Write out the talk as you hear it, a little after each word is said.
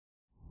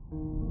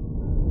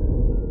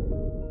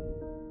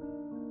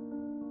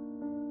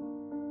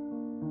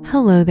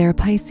Hello there,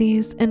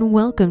 Pisces, and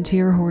welcome to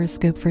your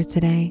horoscope for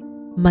today,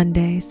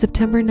 Monday,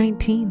 September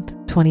 19th,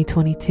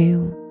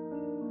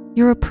 2022.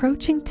 You're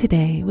approaching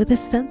today with a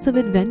sense of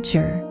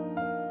adventure.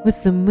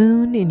 With the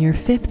moon in your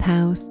 5th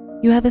house,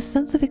 you have a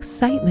sense of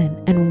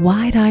excitement and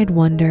wide-eyed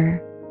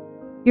wonder.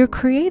 Your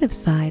creative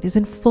side is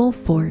in full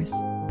force,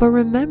 but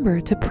remember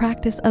to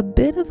practice a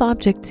bit of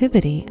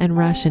objectivity and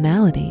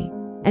rationality,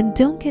 and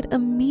don't get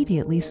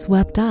immediately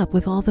swept up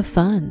with all the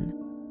fun.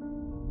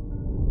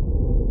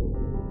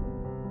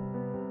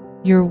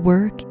 Your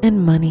work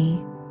and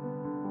money.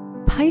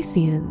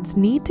 Pisceans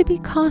need to be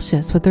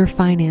cautious with their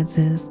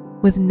finances,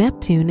 with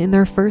Neptune in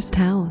their 1st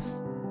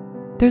house.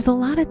 There's a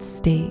lot at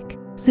stake,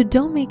 so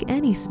don't make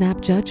any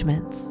snap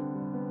judgments.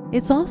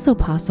 It's also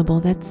possible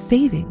that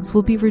savings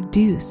will be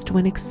reduced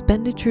when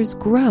expenditures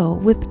grow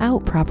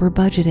without proper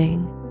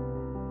budgeting.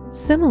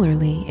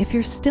 Similarly, if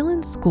you're still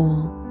in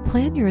school,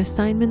 plan your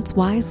assignments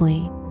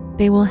wisely.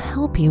 They will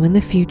help you in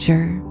the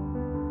future.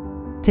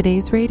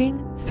 Today's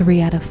rating, 3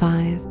 out of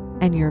 5.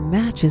 And your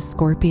match is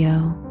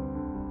Scorpio.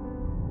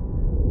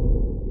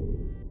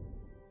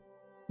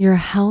 Your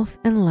health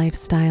and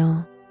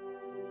lifestyle.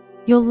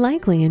 You'll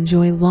likely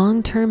enjoy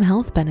long-term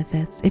health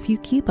benefits if you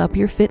keep up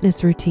your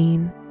fitness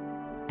routine.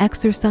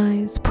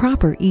 Exercise,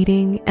 proper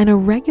eating, and a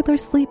regular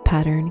sleep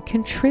pattern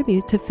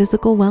contribute to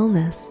physical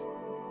wellness.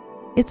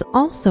 It's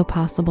also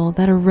possible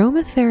that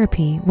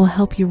aromatherapy will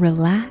help you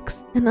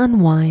relax and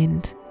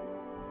unwind.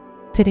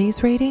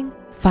 Today's rating,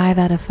 5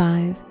 out of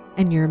 5,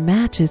 and your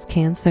match is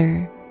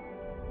Cancer.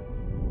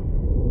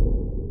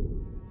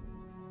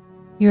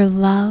 Your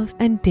love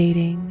and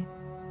dating.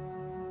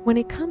 When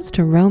it comes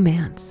to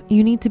romance,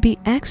 you need to be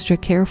extra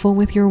careful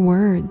with your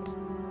words,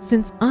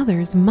 since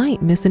others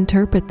might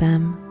misinterpret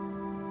them.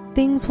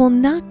 Things will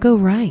not go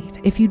right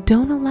if you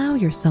don't allow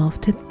yourself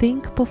to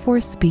think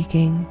before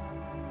speaking.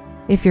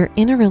 If you're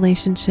in a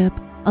relationship,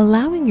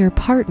 allowing your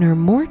partner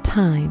more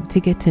time to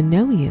get to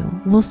know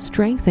you will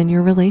strengthen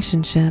your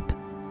relationship.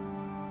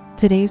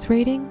 Today's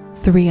rating,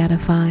 3 out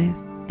of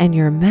 5, and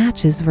your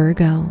match is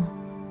Virgo.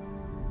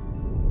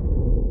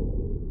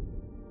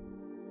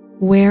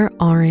 Wear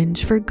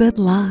orange for good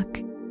luck.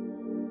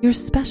 Your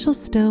special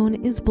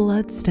stone is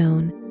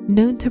bloodstone,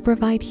 known to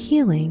provide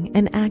healing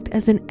and act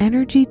as an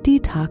energy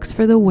detox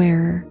for the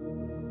wearer.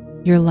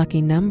 Your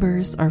lucky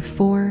numbers are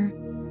 4,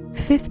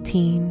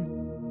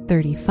 15,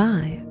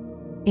 35,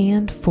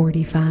 and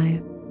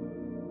 45.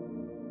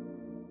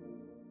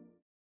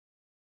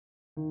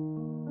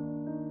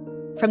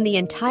 From the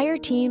entire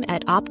team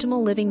at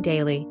Optimal Living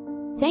Daily,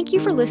 thank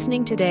you for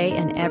listening today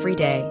and every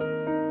day.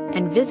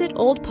 And visit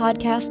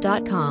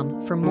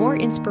oldpodcast.com for more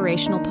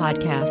inspirational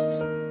podcasts.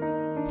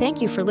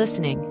 Thank you for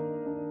listening.